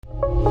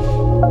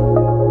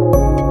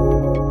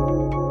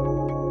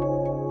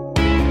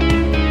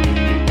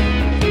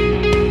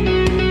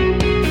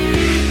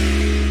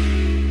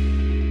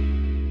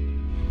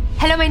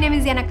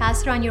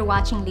Ambassador, and you're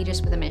watching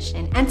Leaders with a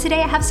Mission. And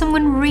today I have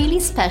someone really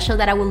special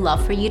that I would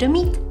love for you to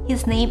meet.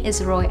 His name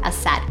is Roy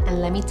Assad, and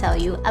let me tell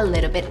you a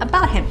little bit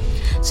about him.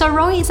 So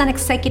Roy is an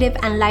executive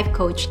and life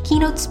coach,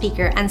 keynote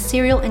speaker, and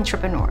serial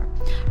entrepreneur.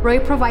 Roy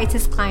provides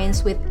his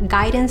clients with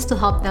guidance to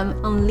help them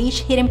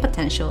unleash hidden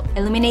potential,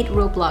 eliminate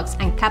roadblocks,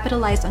 and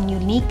capitalize on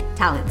unique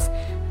talents,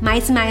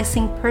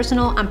 maximizing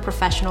personal and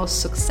professional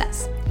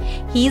success.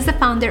 He is the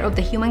founder of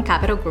the Human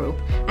Capital Group,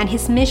 and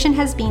his mission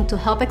has been to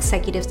help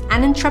executives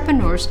and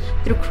entrepreneurs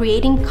through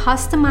creating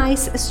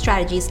customized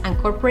strategies and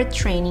corporate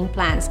training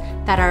plans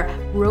that are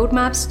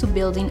roadmaps to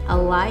building a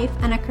life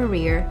and a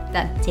career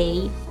that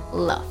they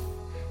love.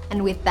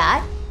 And with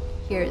that,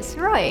 here's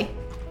Roy.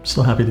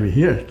 So happy to be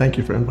here. Thank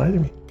you for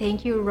inviting me.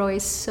 Thank you, Roy,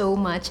 so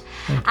much.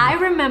 I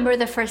remember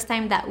the first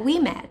time that we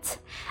met,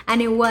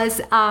 and it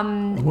was at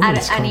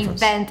an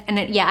event, and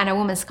at a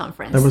women's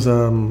conference. There was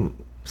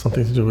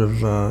something to do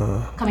with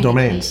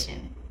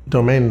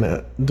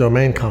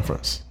domain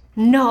conference.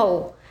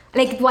 No,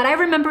 like what I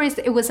remember is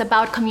it was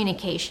about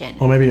communication.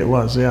 Or maybe it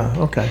was, yeah,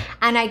 okay.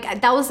 And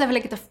that was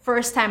like the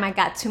first time I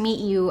got to meet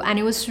you, and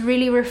it was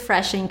really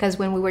refreshing because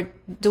when we were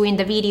doing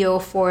the video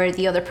for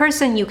the other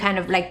person, you kind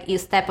of like you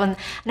step on,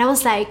 and I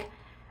was like,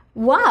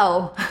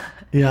 wow,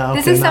 yeah,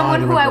 this is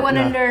someone who I want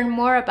to learn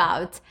more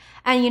about.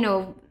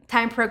 And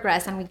time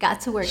progressed, and we got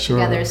to work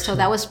together, so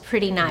that was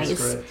pretty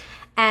nice.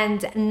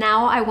 And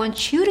now I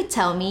want you to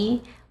tell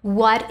me,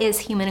 what is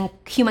human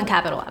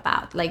capital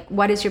about? Like,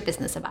 what is your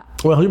business about?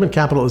 Well, human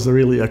capital is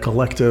really a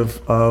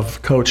collective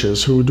of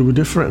coaches who do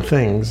different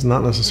things,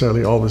 not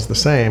necessarily always the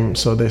same.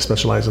 So they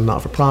specialize in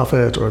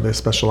not-for-profit, or they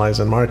specialize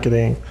in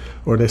marketing,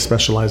 or they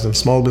specialize in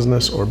small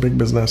business or big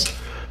business.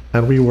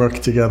 And we work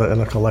together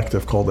in a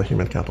collective called the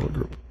Human Capital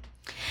Group.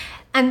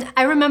 And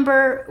I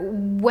remember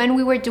when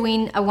we were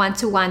doing a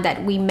one-to-one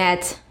that we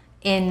met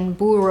in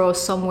Burro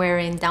somewhere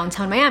in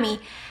downtown Miami.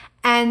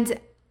 And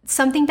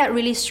something that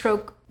really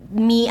struck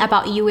me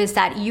about you is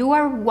that you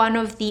are one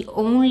of the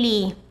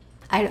only,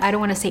 I don't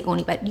want to say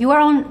only, but you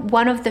are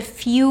one of the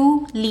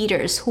few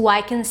leaders who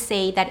I can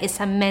say that is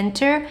a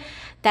mentor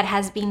that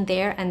has been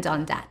there and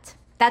done that.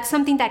 That's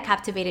something that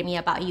captivated me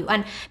about you.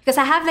 And because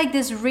I have like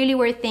this really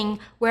weird thing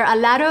where a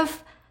lot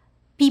of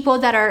people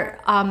that are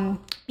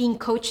being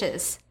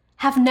coaches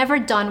have never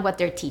done what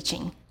they're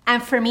teaching.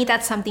 And for me,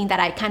 that's something that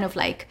I kind of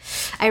like,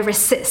 I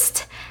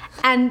resist.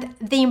 And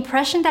the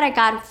impression that I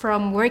got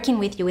from working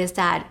with you is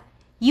that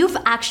you've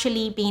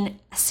actually been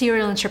a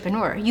serial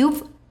entrepreneur.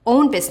 You've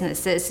owned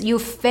businesses,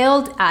 you've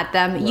failed at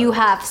them, right. You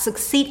have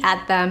succeeded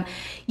at them,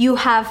 you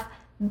have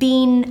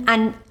been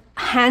a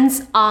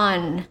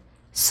hands-on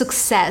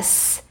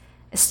success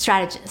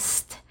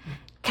strategist.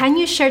 Can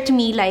you share to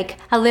me like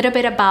a little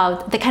bit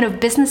about the kind of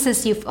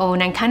businesses you've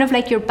owned and kind of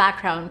like your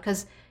background?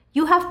 Because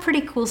you have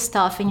pretty cool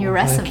stuff in your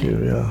resume. Thank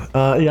you,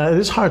 yeah. It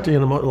is hard to,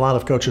 a lot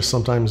of coaches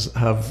sometimes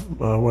have,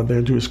 what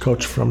they do is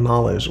coach from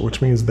knowledge,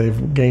 which means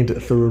they've gained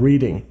it through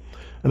reading.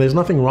 And there's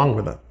nothing wrong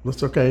with that.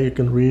 That's okay, you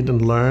can read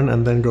and learn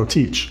and then go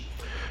teach.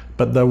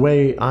 But the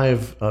way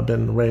I've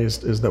been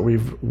raised is that we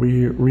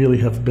really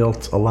have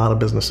built a lot of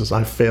businesses.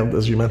 I failed,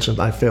 as you mentioned,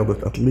 I failed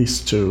at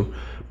least 2,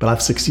 but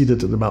I've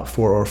succeeded at about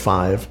 4 or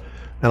 5.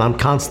 And I'm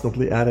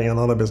constantly adding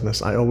another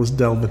business. I always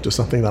delve into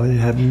something that I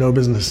had no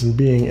business in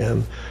being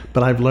in.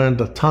 But I've learned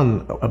a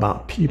ton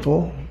about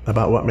people,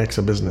 about what makes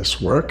a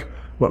business work,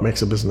 what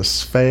makes a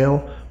business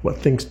fail, what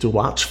things to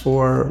watch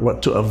for,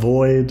 what to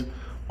avoid,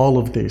 all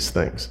of these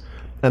things.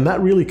 And that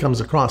really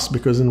comes across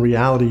because in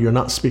reality, you're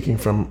not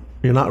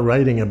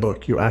writing a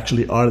book, you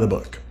actually are the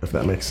book, if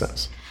that makes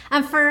sense.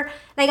 And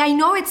I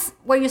know it's,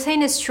 what you're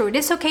saying is true. It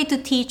is okay to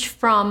teach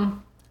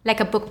from like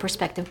a book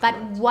perspective,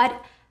 but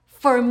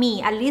for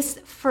me, at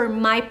least for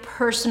my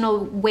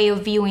personal way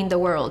of viewing the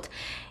world,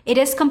 it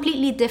is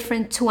completely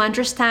different to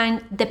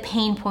understand the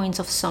pain points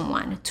of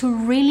someone, to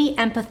really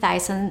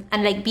empathize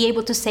and like be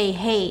able to say,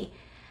 hey,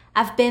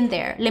 I've been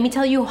there. Let me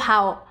tell you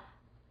how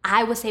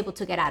I was able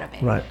to get out of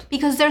it. Right.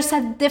 Because there's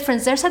a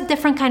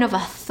different kind of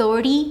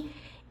authority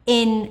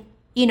in,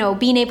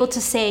 being able to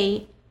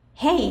say,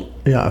 hey,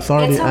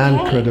 authority it's okay.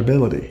 And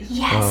credibility.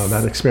 Yes.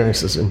 That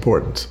experience is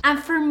important.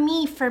 And for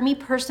me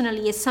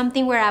personally, it's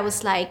something where I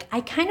was like,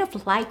 I kind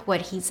of like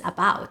what he's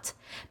about.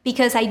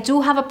 Because I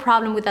do have a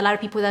problem with a lot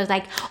of people that are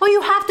like, oh,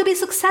 you have to be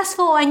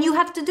successful and you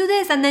have to do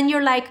this. And then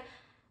you're like,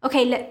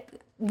 okay,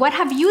 what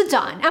have you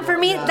done? And for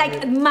me,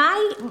 like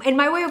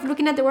my way of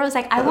looking at the world is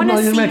like, I want to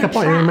see you make a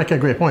point. You make a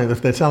great point.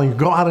 If they're telling you,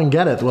 go out and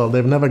get it, well,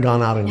 they've never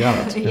gone out and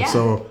got it. And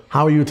so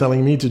how are you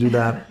telling me to do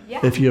that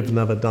if you've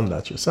never done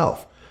that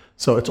yourself?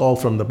 So it's all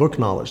from the book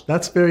knowledge.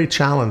 That's very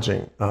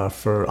challenging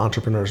for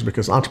entrepreneurs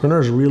because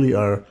entrepreneurs really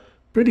are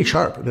pretty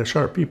sharp. They're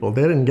sharp people.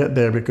 They didn't get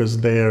there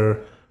because they're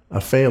a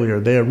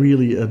failure. They're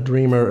really a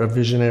dreamer, a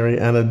visionary,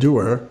 and a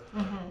doer.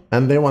 Mm-hmm.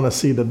 And they want to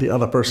see that the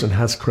other person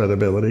has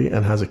credibility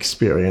and has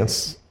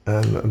experience.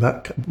 And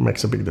that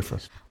makes a big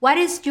difference. What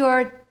is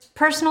your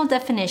personal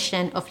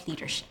definition of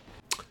leadership?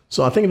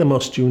 So I think the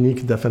most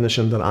unique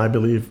definition that I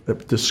believe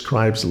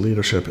describes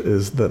leadership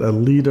is that a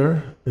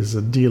leader is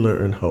a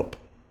dealer in hope.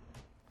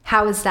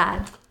 How is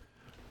that?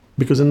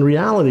 Because in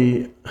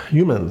reality,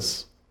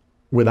 humans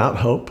without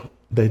hope,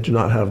 they do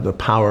not have the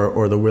power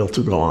or the will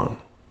to go on.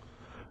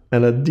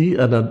 And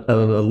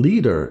a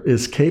leader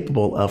is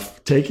capable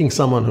of taking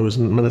someone who is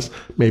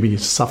maybe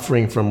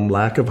suffering from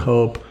lack of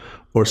hope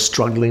or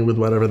struggling with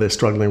whatever they're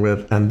struggling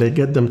with, and they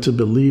get them to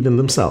believe in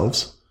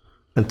themselves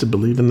and to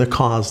believe in the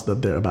cause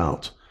that they're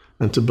about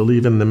and to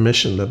believe in the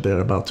mission that they're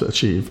about to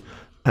achieve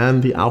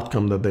and the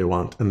outcome that they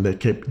want, and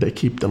they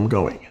keep them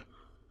going.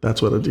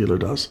 That's what a dealer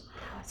does.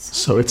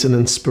 So it's an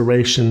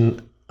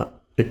inspiration,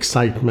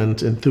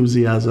 excitement,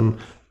 enthusiasm,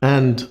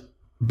 and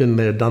been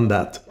there, done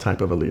that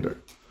type of a leader.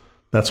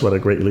 That's what a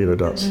great leader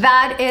does.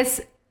 That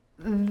is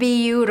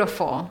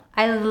beautiful.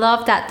 I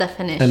love that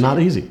definition. And not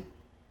easy.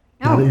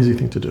 No. Not an easy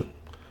thing to do.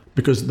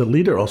 Because the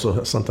leader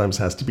also sometimes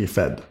has to be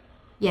fed.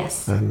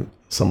 Yes. And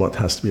somewhat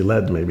has to be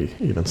led, maybe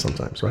even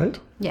sometimes, right?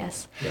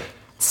 Yes. Yeah.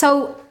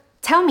 So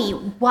tell me,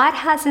 what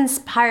has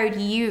inspired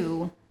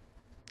you?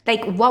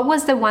 Like, what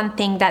was the one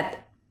thing that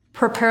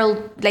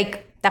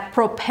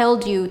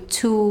propelled you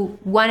to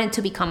wanting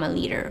to become a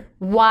leader?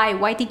 Why?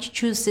 Why did you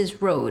choose this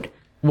road?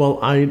 Well,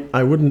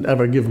 I wouldn't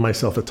ever give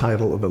myself a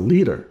title of a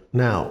leader.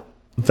 Now,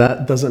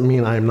 that doesn't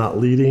mean I'm not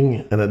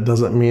leading, and it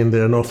doesn't mean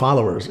there are no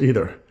followers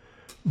either.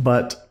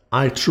 But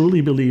I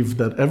truly believe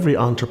that every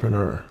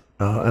entrepreneur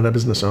and a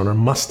business owner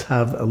must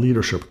have a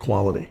leadership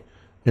quality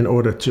in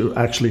order to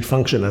actually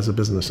function as a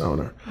business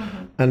owner.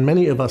 Mm-hmm. And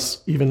many of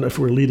us, even if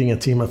we're leading a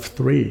team of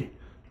 3,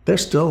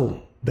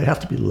 they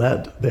have to be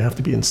led. They have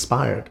to be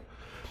inspired.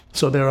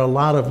 So there are a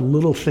lot of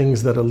little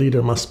things that a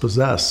leader must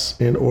possess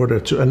in order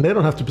to, and they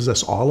don't have to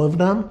possess all of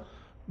them,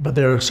 but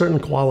there are certain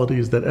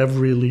qualities that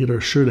every leader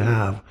should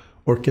have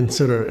or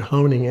consider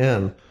honing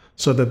in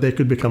so that they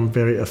could become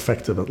very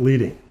effective at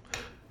leading.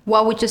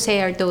 What would you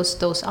say are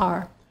those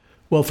are?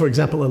 Well, for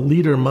example, a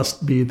leader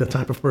must be the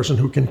type of person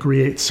who can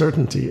create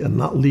certainty and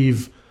not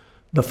leave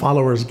the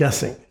followers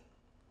guessing.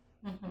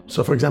 Mm-hmm.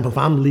 So, for example, if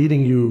I'm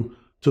leading you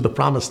to the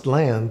promised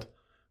land,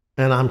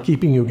 and I'm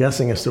keeping you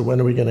guessing as to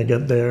when are we going to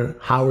get there,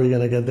 how are we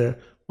going to get there,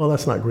 well,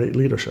 that's not great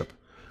leadership.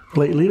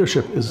 Great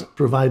leadership is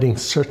providing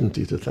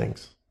certainty to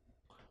things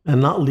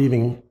and not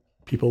leaving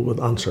people with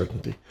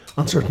uncertainty.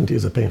 Uncertainty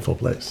is a painful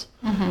place.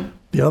 Mm-hmm.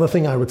 The other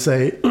thing I would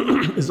say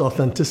is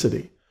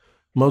authenticity.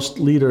 Most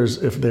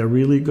leaders, if they're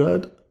really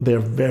good, they're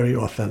very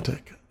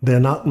authentic. They're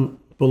not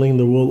pulling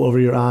the wool over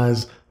your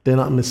eyes. They're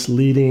not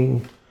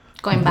misleading.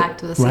 Going back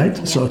to the same right?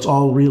 thing, yeah. So it's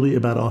all really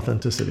about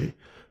authenticity.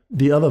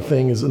 The other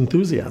thing is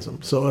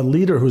enthusiasm. So a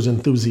leader who's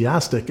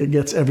enthusiastic, it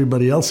gets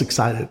everybody else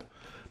excited.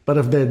 But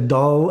if they're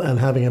dull and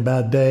having a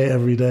bad day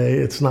every day,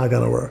 it's not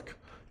going to work.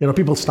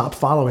 People stop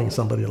following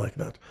somebody like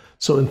that.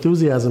 So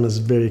enthusiasm is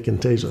very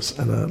contagious,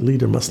 and a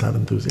leader must have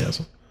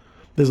enthusiasm.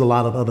 There's a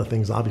lot of other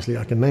things, obviously,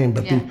 I can name,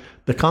 but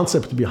the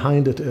concept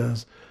behind it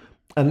is,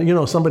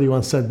 and somebody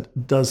once said,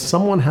 does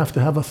someone have to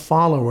have a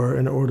follower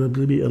in order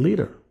to be a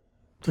leader?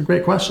 It's a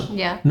great question.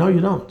 Yeah. No, you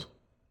don't.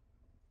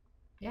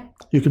 Yeah.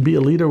 You could be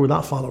a leader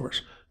without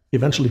followers.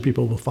 Eventually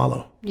people will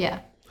follow.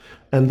 Yeah.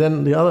 And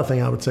then the other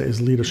thing I would say is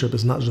leadership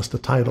is not just a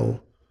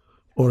title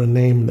or a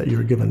name that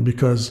you're given,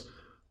 because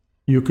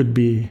you could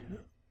be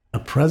a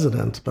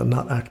president but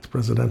not act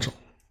presidential.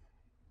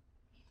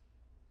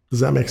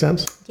 Does that make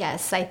sense?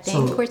 Yes, I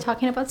think we're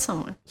talking about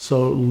someone.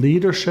 So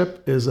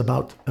leadership is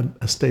about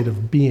a state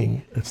of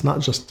being. It's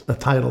not just a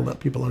title that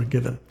people are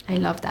given. I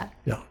love that.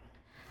 Yeah.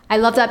 I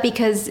love that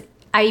because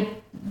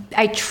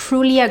I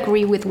truly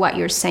agree with what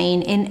you're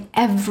saying in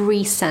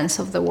every sense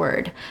of the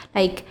word.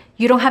 Like,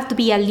 you don't have to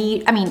be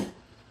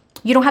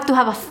you don't have to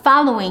have a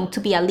following to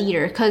be a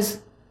leader,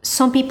 because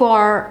some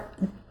people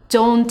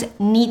don't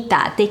need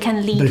that. They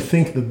can lead. They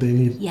think that they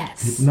need.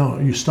 Yes. No,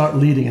 you start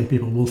leading and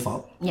people will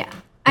follow. Yeah.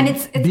 And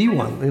it's be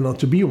one,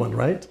 to be one,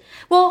 right?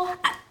 Well,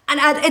 and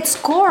at its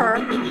core,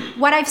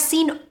 what I've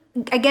seen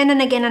again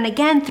and again and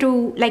again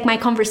through like my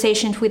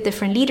conversations with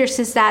different leaders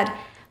is that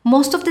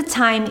most of the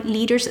time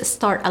leaders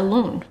start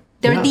alone.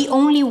 They're the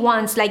only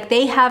ones, like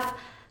they have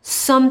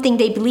something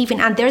they believe in,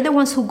 and they're the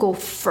ones who go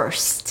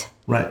first.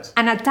 Right.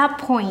 And at that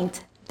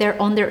point, they're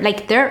on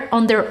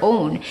their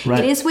own.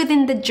 Right. It is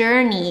within the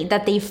journey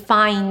that they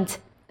find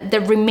the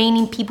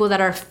remaining people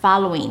that are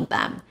following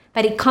them.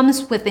 But it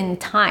comes within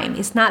time.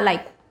 It's not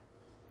like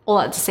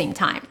all at the same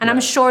time. And I'm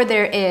sure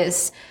there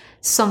is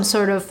some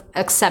sort of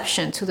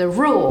exception to the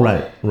rule.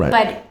 Right.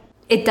 But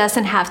it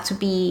doesn't have to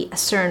be a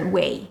certain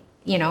way,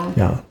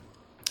 Yeah.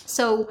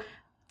 So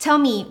tell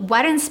me,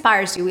 what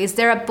inspires you? Is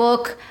there a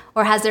book,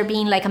 or has there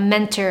been like a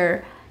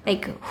mentor?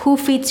 Like, who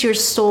feeds your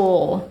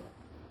soul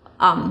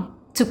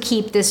to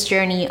keep this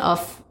journey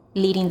of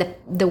leading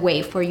the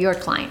way for your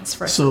clients?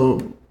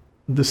 So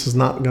this is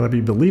not going to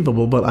be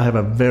believable, but I have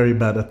a very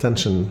bad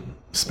attention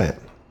span.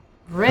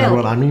 Really? And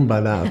what I mean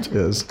by that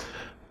is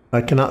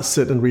I cannot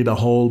sit and read a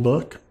whole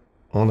book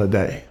on a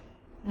day.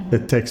 Mm-hmm.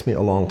 It takes me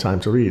a long time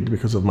to read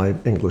because of my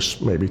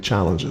English maybe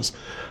challenges.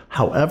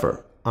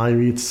 However, I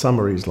read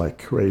summaries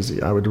like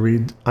crazy. I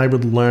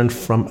would learn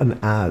from an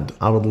ad.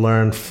 I would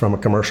learn from a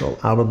commercial.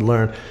 I would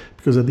learn,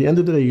 because at the end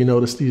of the day, you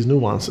notice these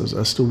nuances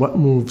as to what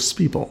moves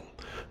people.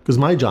 Because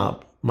my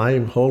job My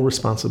whole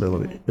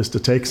responsibility is to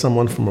take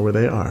someone from where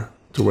they are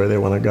to where they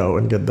want to go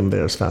and get them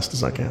there as fast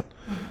as I can,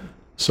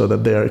 so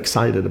that they're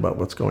excited about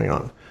what's going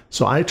on.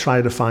 So I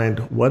try to find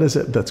what is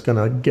it that's going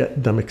to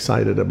get them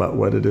excited about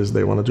what it is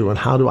they want to do, and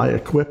how do I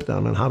equip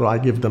them, and how do I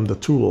give them the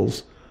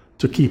tools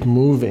to keep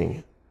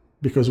moving,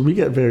 because we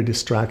get very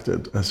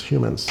distracted as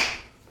humans.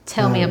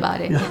 Tell me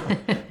about it.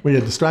 Yeah. We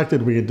get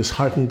distracted, we get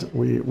disheartened,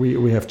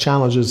 we have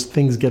challenges,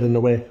 things get in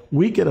the way.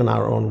 We get in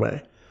our own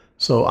way.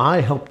 So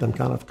I help them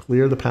kind of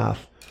clear the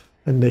path,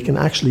 and they can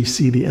actually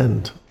see the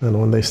end. And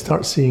when they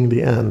start seeing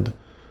the end,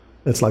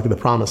 it's like the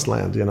promised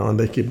land, and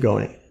they keep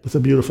going. It's a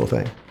beautiful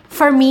thing.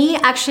 For me,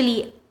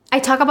 actually, I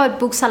talk about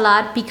books a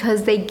lot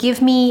because they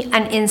give me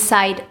an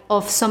insight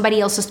of somebody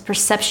else's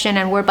perception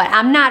and word, but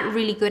I'm not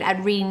really good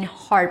at reading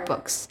hard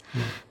books.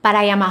 But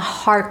I am a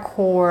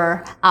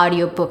hardcore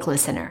audiobook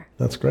listener.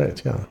 That's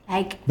great, yeah.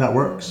 Like that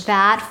works.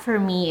 That for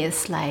me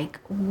is like,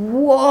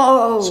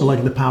 whoa. So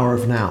like the power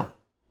of now.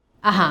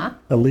 Uh-huh.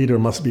 A leader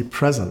must be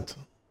present.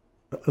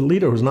 A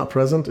leader who's not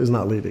present is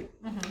not leading.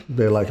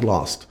 They're like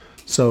lost.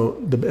 So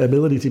the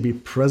ability to be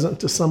present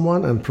to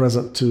someone and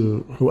present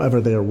to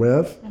whoever they're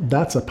with,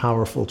 that's a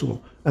powerful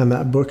tool. And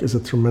that book is a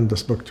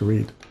tremendous book to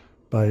read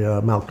by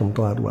Malcolm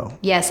Gladwell.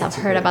 Yes, I've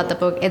heard about the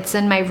book. It's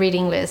in my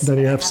reading list. Then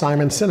you have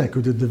Simon Sinek,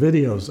 who did the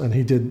videos, and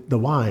he did the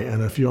why.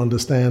 And if you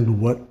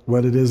understand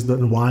what it is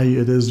and why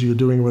it is you're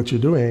doing what you're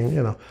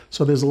doing,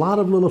 So there's a lot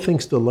of little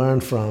things to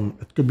learn from.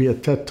 It could be a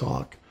TED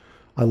Talk.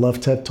 I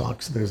love TED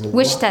Talks.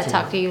 Which TED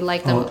Talk do you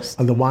like the most?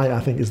 And the why, I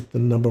think, is the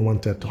number one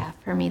TED Talk. Yeah,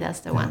 for me,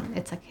 that's the one.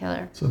 It's a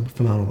killer. It's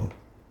phenomenal.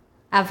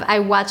 I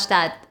watched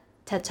that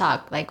TED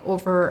Talk like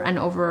over and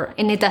over,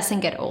 and it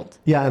doesn't get old.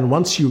 Yeah, and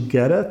once you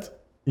get it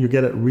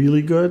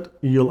really good,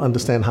 you'll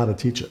understand how to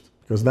teach it.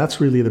 Because that's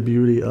really the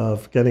beauty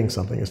of getting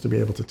something, is to be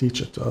able to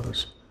teach it to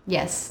others.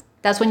 Yes,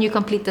 that's when you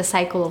complete the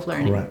cycle of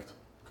learning.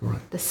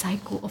 Correct. The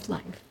cycle of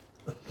life.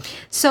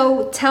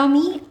 So tell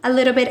me a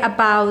little bit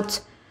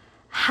about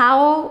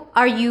how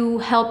are you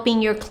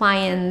helping your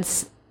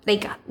clients?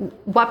 Like,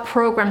 what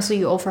programs do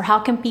you offer? How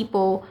can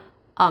people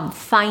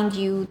find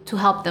you to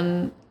help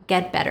them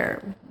get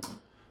better?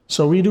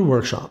 So we do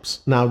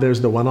workshops. Now,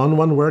 there's the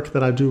one-on-one work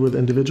that I do with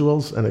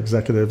individuals and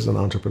executives and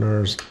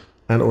entrepreneurs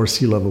and or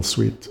C-level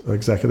suite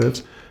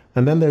executives.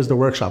 And then there's the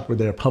workshop where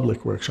they're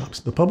public workshops.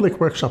 The public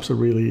workshops are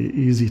really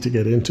easy to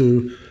get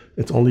into.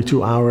 It's only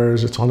 2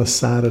 hours. It's on a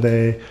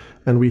Saturday.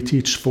 And we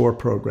teach 4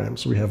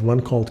 programs. We have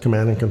one called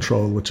Command and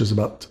Control, which is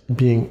about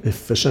being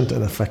efficient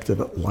and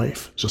effective at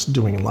life, just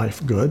doing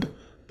life good.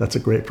 That's a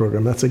great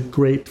program. That's a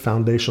great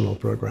foundational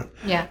program.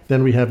 Yeah.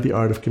 Then we have the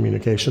Art of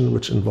Communication,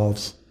 which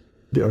involves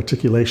the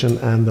articulation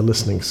and the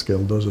listening skill.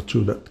 Those are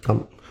 2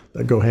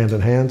 that go hand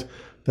in hand.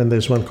 Then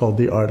there's one called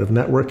the Art of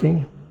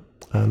Networking,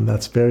 and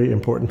that's very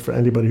important for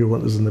anybody who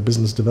is in the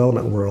business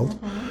development world.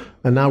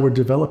 And now we're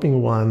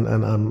developing one,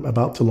 and I'm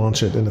about to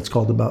launch it, and it's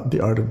called about the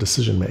Art of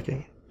Decision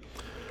Making.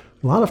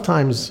 A lot of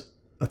times,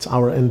 it's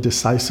our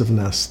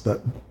indecisiveness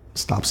that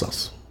stops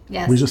us.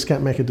 Yes. We just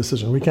can't make a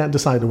decision. We can't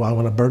decide, do I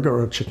want a burger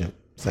or a chicken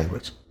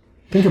sandwich?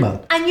 Think about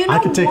it. And I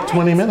could take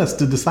 20 minutes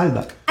to decide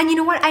that. And you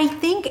know what? I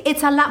think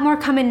it's a lot more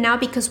common now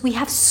because we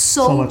have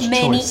so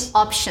many choice.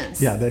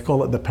 options. Yeah, they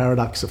call it the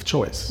paradox of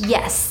choice.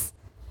 Yes.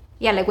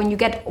 Yeah, like when you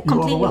get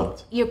completely,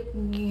 overwhelmed.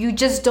 you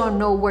just don't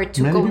know where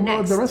to Many go people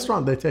next. at the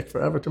restaurant, they take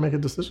forever to make a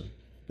decision.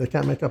 They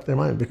can't make up their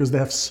mind because they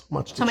have so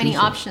much to So many choose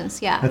from.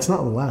 options, yeah. It's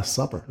not the Last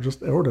Supper.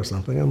 Just order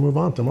something and move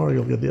on. Tomorrow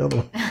you'll get the other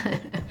one.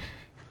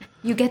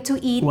 You get to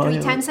eat 3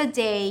 times a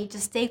day.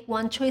 Just take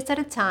one choice at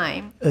a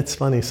time. It's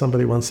funny.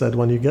 Somebody once said,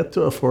 when you get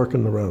to a fork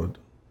in the road,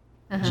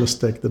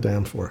 just take the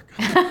damn fork.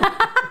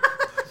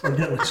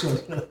 Forget what she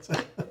was going to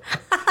say.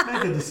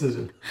 Make a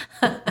decision.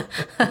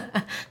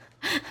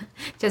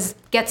 Just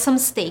get some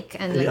steak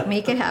and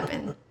make it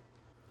happen.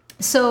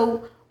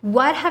 So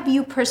what have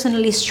you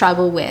personally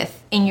struggled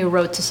with in your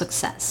road to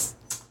success?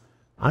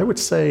 I would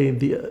say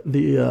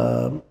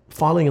the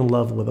falling in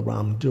love with what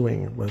I'm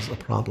doing was a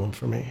problem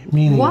for me.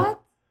 Meaning, What?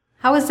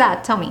 How is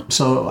that? Tell me.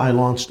 So I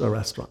launched a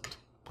restaurant.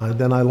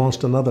 Then I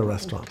launched another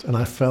restaurant, and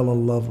I fell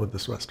in love with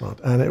this restaurant,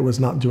 and it was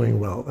not doing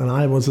well. And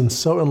I was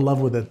so in love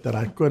with it that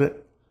I couldn't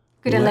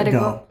let it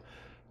go.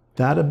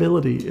 That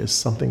ability is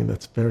something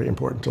that's very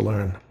important to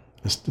learn,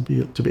 is to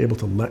be able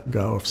to let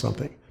go of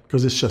something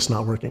because it's just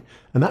not working.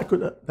 And that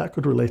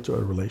could relate to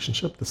a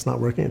relationship that's not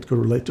working. It could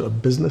relate to a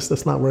business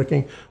that's not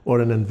working,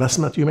 or an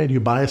investment you made. You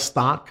buy a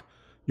stock,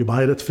 you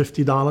buy it at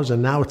 $50,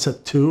 and now it's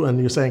at $2,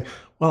 and you're saying,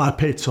 well, I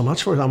paid so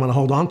much for it, I'm going to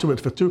hold on to it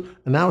for $2,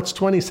 and now it's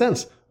 20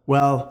 cents.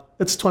 Well,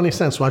 it's 20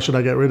 cents. Why should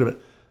I get rid of it?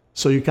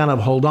 So you kind of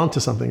hold on to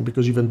something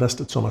because you've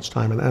invested so much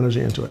time and energy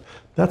into it.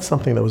 That's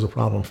something that was a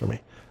problem for me.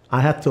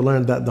 I had to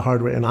learn that the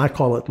hard way, and I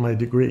call it my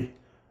degree.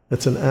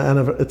 It's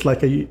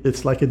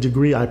like a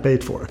degree I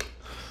paid for.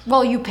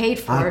 Well, you paid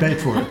for it. I paid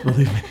for it,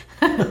 believe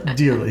me,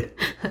 dearly.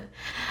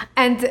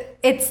 And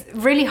it's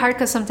really hard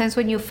because sometimes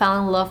when you fall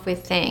in love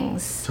with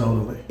things,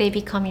 Totally. they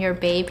become your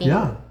baby.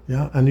 Yeah.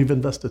 And you've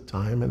invested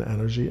time and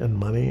energy and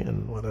money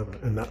and whatever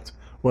in that,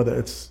 whether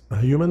it's a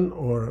human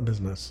or a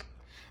business.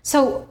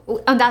 So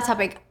on that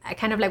topic, I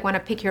kind of like want to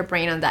pick your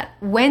brain on that.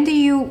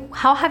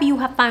 How have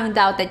you found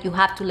out that you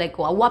have to let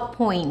go? At what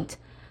point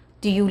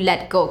do you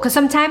let go? Because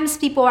sometimes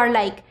people are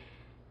like,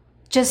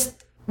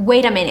 just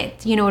wait a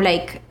minute,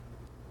 like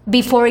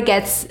before it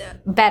gets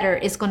better,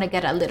 it's going to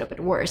get a little bit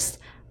worse.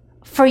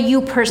 For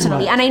you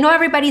personally, Right. and I know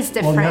everybody's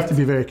different. Well, you have to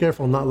be very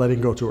careful not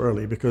letting go too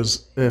early,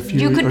 because if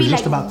you could are be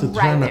just like about to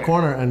right turn the there.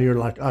 corner and you're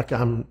like, okay,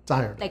 I'm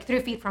tired. Like 3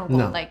 feet from goal.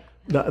 No. Like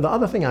The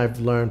other thing I've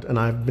learned and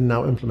I've been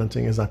now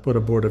implementing is I put a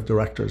board of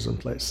directors in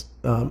place.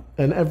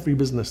 In every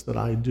business that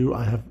I do,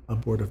 I have a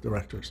board of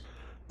directors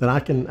that I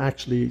can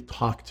actually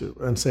talk to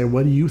and say,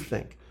 what do you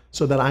think?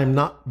 So that I'm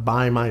not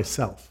by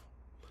myself.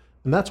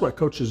 And that's what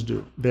coaches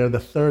do. They're the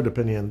third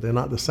opinion. They're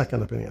not the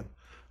second opinion.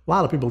 A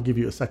lot of people give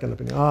you a second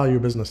opinion. Oh, your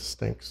business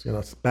stinks.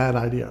 It's a bad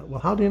idea. Well,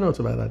 how do you know it's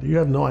a bad idea? You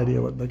have no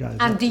idea what the guy's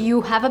and up do to.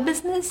 you have a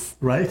business?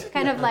 Right?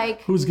 Kind of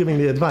like, Who's giving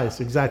the advice?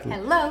 Exactly.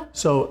 hello.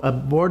 So a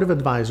board of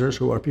advisors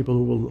who are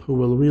people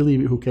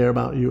who care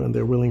about you and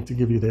they're willing to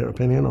give you their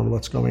opinion on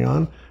what's going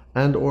on,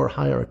 and or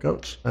hire a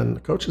coach.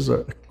 And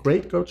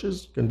great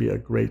coaches can be a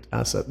great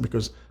asset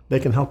because they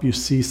can help you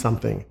see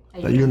something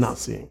that you're not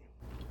seeing.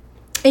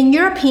 In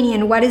your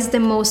opinion, what is the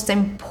most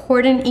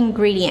important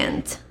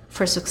ingredient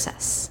for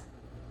success?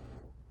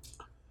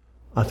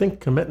 I think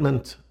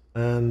commitment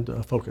and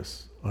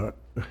focus are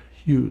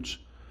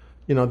huge.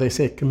 They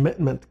say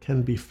commitment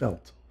can be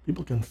felt.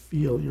 People can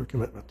feel your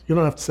commitment. You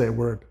don't have to say a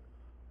word.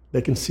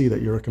 They can see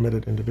that you're a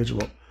committed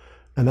individual.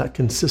 And that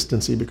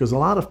consistency, because a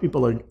lot of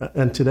people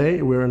and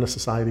today we're in a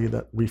society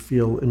that we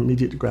feel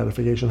immediate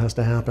gratification has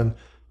to happen.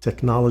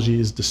 Technology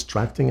is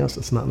distracting us.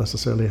 It's not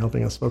necessarily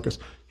helping us focus.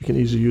 You can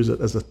either use it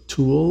as a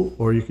tool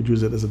or you could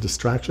use it as a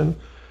distraction.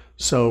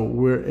 So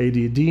we're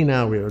ADD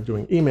now, we are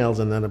doing emails,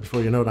 and then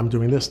before you know it, I'm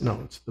doing this. No,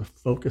 it's the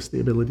focus, the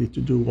ability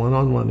to do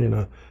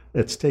one-on-one,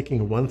 it's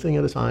taking one thing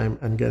at a time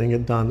and getting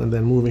it done and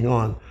then moving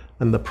on.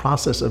 And the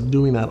process of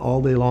doing that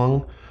all day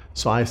long.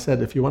 So I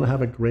said, if you want to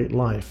have a great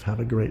life, have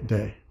a great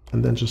day.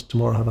 And then just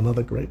tomorrow have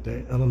another great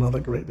day and another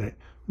great day.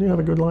 And you have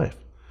a good life.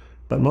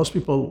 But most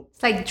people...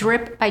 It's like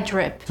drip by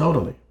drip.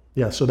 Totally.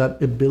 Yeah, so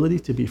that ability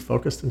to be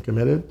focused and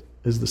committed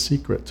is the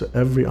secret to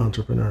every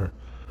entrepreneur.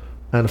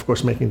 And of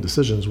course, making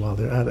decisions while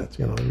they're at it.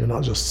 You're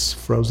not just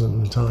frozen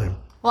in time.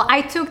 Well,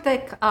 I took the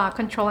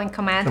Control and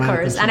Command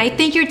course, and I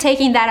think you're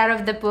taking that out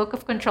of the book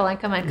of Control and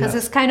Command, because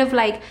it's kind of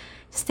like,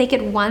 just take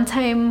it one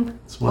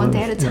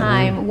day at a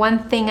time,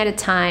 one thing at a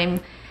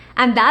time.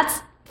 And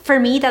that's, for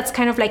me, that's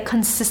kind of like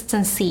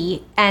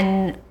consistency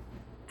and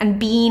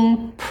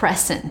being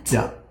present.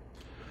 Yeah.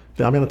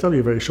 I'm going to tell you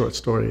a very short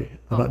story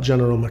about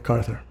General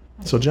MacArthur.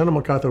 So General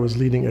MacArthur was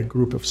leading a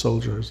group of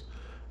soldiers.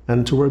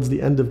 And towards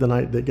the end of the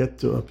night, they get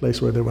to a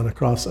place where they want to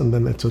cross, and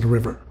then it's a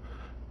river.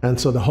 And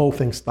so the whole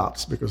thing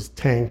stops because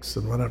tanks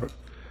and whatever.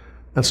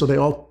 And so they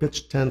all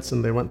pitched tents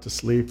and they went to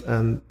sleep.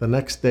 And the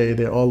next day,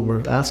 they all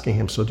were asking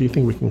him, so do you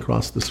think we can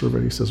cross this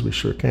river? He says, we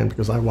sure can,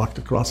 because I walked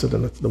across it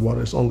and the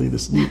water is only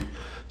this deep.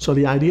 So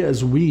the idea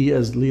is we,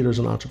 as leaders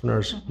and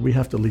entrepreneurs, we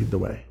have to lead the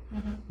way.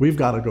 We've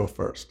got to go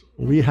first.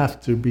 We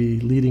have to be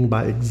leading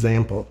by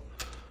example.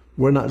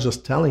 We're not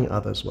just telling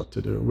others what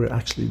to do. We're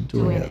actually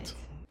doing it.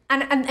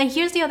 And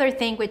here's the other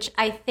thing, which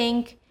I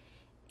think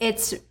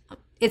it's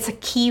a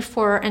key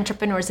for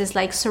entrepreneurs, is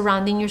like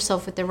surrounding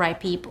yourself with the right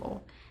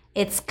people.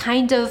 It's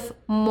kind of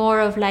more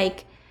of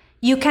like,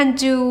 you can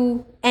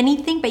do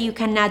anything, but you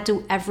cannot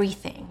do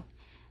everything.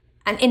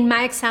 And in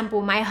my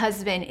example, my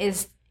husband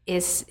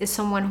is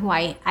someone who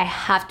I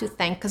have to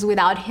thank, because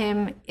without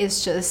him,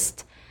 it's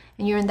just,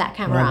 and you're in that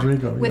camera.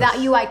 Rodrigo, without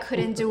yes. you, I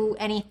couldn't do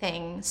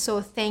anything.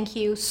 So thank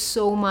you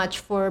so much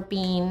for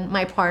being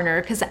my partner.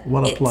 Because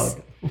What a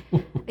plug.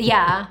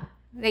 Yeah,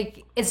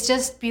 like it's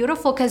just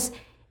beautiful, because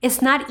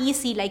it's not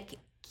easy, like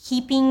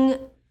keeping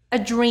a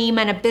dream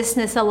and a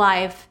business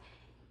alive.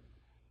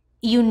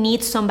 You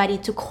need somebody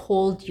to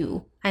hold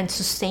you and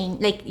sustain,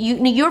 like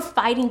you're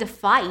fighting the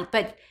fight,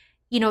 but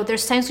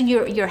there's times when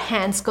your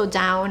hands go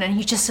down and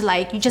you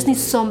just need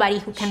somebody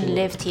who can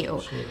lift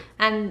you.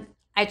 And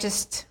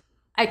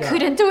I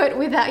couldn't do it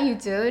without you,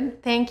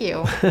 dude. Thank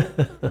you.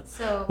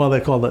 So Well, they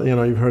call that,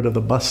 you've heard of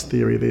the bus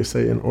theory. They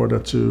say in order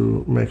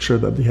to make sure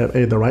that you have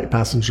the right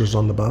passengers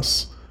on the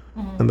bus,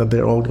 and that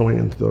they're all going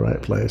into the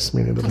right place,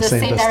 meaning the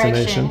same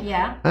destination, direction,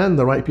 yeah. and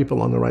the right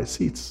people on the right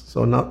seats.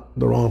 So not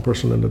the wrong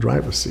person in the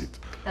driver's seat.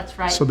 That's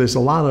right. So there's a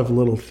lot of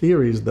little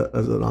theories that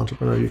as an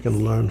entrepreneur you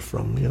can learn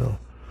from,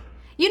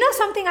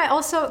 Something I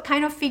also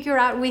kind of figure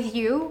out with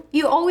you,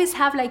 you always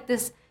have like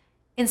this,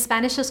 in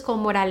Spanish it's called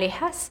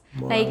moralejas.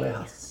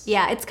 Moralejas.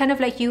 Like, it's kind of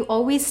like you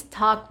always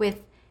talk with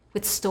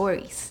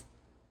stories.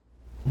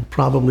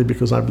 Probably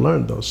because I've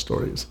learned those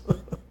stories.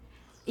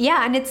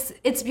 Yeah, and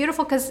it's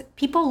beautiful because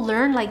people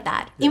learn like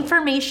that. Yeah.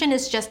 Information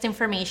is just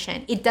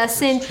information. It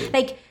doesn't,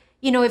 like,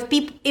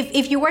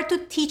 if you were to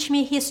teach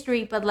me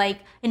history, but like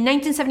in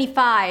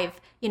 1975,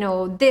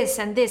 this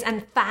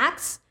and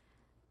facts,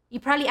 you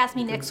probably ask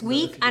me next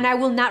week and I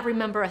will not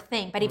remember a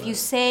thing. But if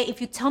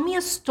you tell me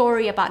a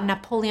story about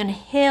Napoleon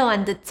Hill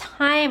and the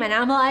time, and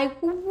I'm like,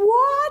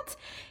 what?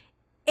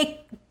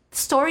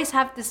 stories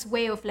have this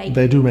way of like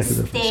They do make a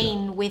difference,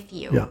 staying with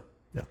you. Yeah,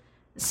 yeah.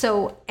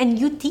 So, and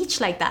you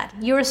teach like that.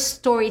 You're a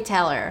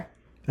storyteller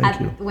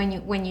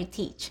when you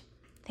teach.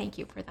 Thank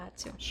you for that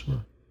too.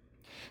 Sure.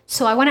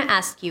 So I want to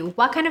ask you,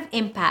 what kind of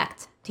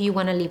impact do you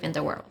want to leave in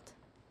the world?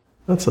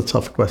 That's a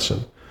tough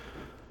question.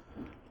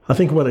 I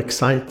think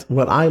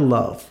what I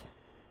love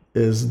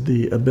is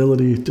the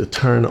ability to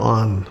turn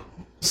on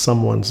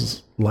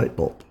someone's light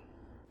bulb,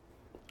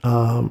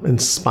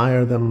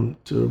 inspire them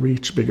to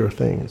reach bigger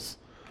things,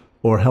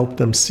 or help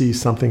them see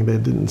something they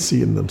didn't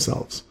see in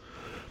themselves.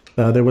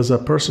 There was a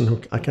person who,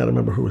 I can't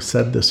remember who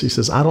said this. He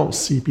says, I don't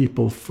see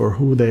people for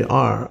who they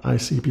are. I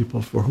see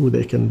people for who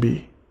they can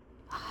be.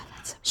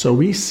 So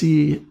we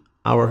see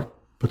our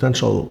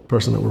potential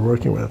person that we're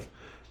working with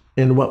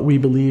in what we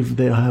believe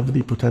they have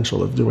the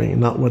potential of doing,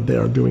 not what they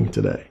are doing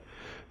today.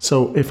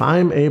 So if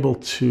I'm able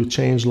to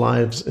change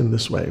lives in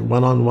this way,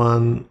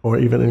 one-on-one or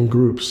even in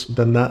groups,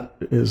 then that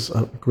is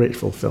a great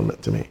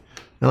fulfillment to me.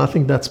 And I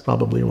think that's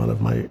probably one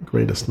of my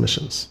greatest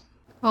missions.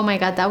 Oh my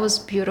God, that was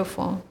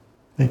beautiful.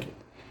 Thank you.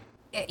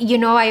 You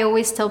know, I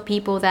always tell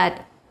people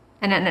that,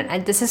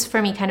 and this is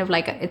for me kind of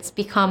like, it's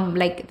become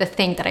like the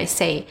thing that I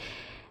say,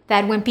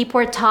 that when people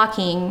are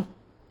talking,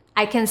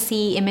 I can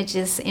see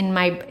images in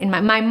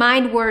my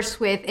mind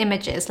works with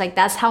images. Like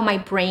that's how my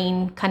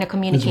brain kind of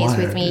communicates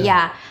with me.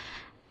 Yeah.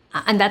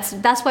 And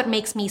that's what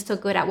makes me so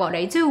good at what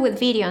I do with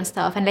video and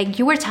stuff. And like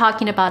you were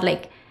talking about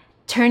like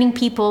turning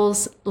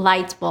people's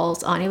light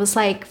bulbs on. It was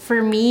like,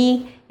 for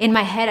me, in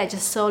my head, I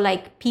just saw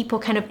like people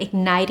kind of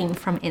igniting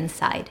from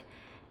inside.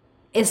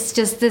 It's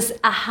just this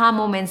aha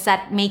moments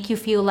that make you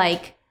feel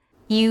like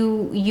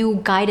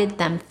you guided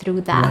them through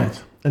that.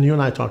 Right. And you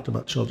and I talked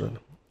about children.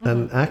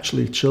 And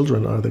actually,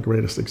 children are the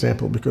greatest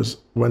example, because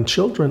when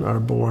children are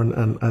born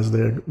and as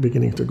they're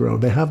beginning to grow,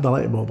 they have the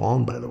light bulb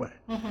on, by the way.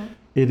 Mm-hmm.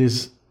 It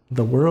is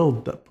the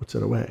world that puts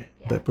it away,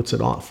 that puts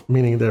it off,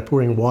 meaning they're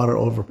pouring water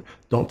over.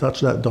 Don't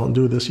touch that. Don't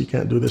do this. You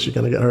can't do this. You're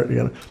going to get hurt.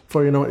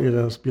 Before you know it, you're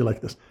going to be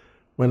like this.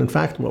 When in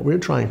fact, what we're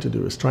trying to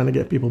do is trying to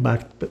get people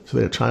back to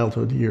their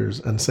childhood years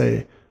and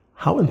say,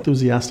 how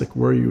enthusiastic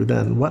were you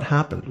then? What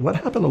happened? What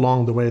happened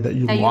along the way that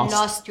you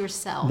lost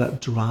yourself? That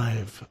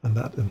drive and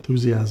that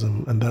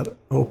enthusiasm and that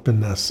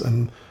openness.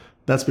 And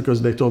that's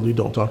because they told you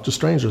don't talk to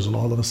strangers. And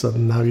all of a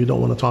sudden now you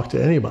don't want to talk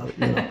to anybody.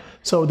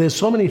 So there's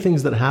so many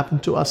things that happen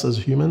to us as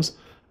humans,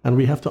 and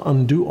we have to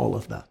undo all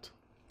of that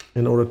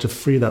in order to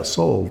free that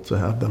soul to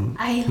have them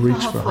reach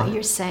for I love what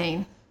you're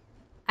saying.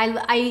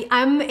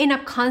 I'm in a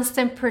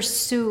constant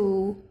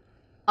pursuit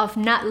of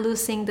not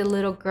losing the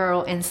little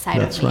girl inside of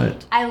me. That's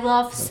right. I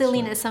love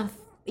silliness and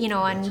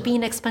and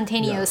being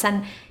spontaneous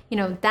and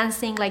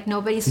dancing like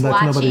nobody's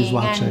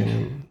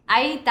watching.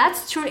 And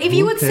that's true. If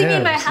you would see me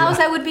in my house,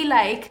 I would be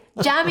like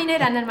jamming it,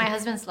 and then my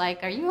husband's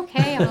like, "Are you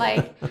okay?" I'm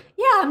like,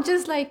 "Yeah, I'm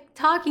just like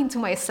talking to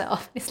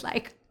myself." It's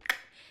like,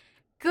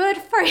 good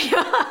for you.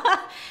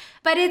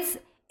 But it's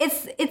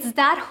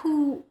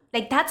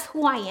that's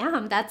who I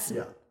am.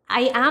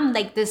 I am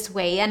like this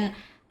way, and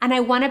I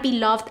want to be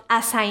loved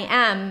as I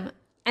am.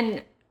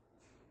 And,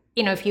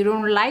 if you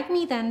don't like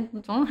me, then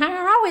don't hang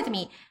around with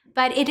me.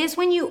 But it is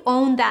when you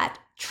own that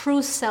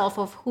true self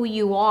of who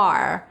you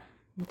are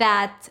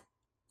that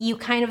you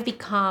kind of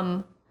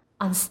become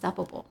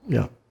unstoppable.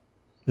 Yeah,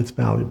 it's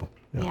valuable.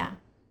 Yeah.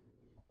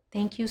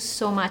 Thank you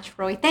so much,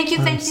 Roy. Thank you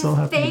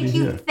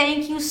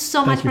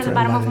so much from the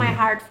bottom of my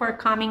heart for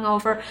coming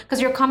over, because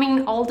you're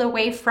coming all the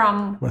way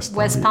from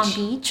West Palm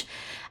Beach.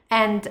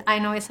 And I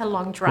know it's a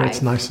long drive.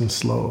 It's nice and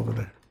slow over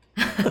there.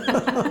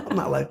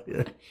 Not like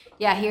here.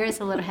 Yeah, here is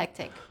a little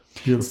hectic.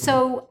 Beautiful.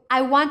 So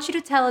I want you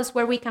to tell us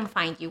where we can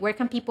find you. Where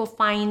can people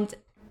find?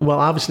 Well,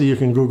 obviously you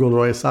can Google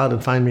Roy Assad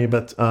and find me,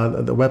 but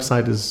the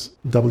website is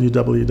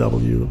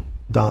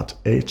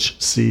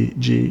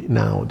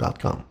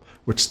www.hcgnow.com,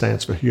 which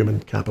stands for Human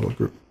Capital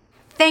Group.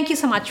 Thank you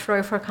so much,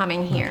 Roy, for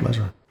coming here. My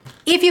pleasure.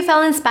 If you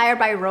felt inspired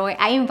by Roy,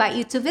 I invite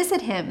you to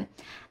visit him.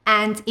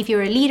 And if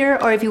you're a leader,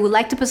 or if you would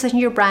like to position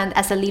your brand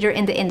as a leader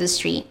in the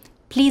industry,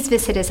 please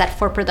visit us at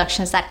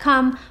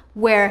forproductions.com,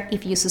 where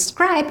if you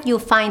subscribe, you'll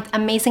find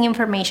amazing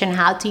information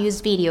how to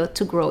use video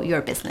to grow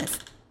your business.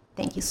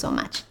 Thank you so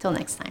much. Till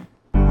next time.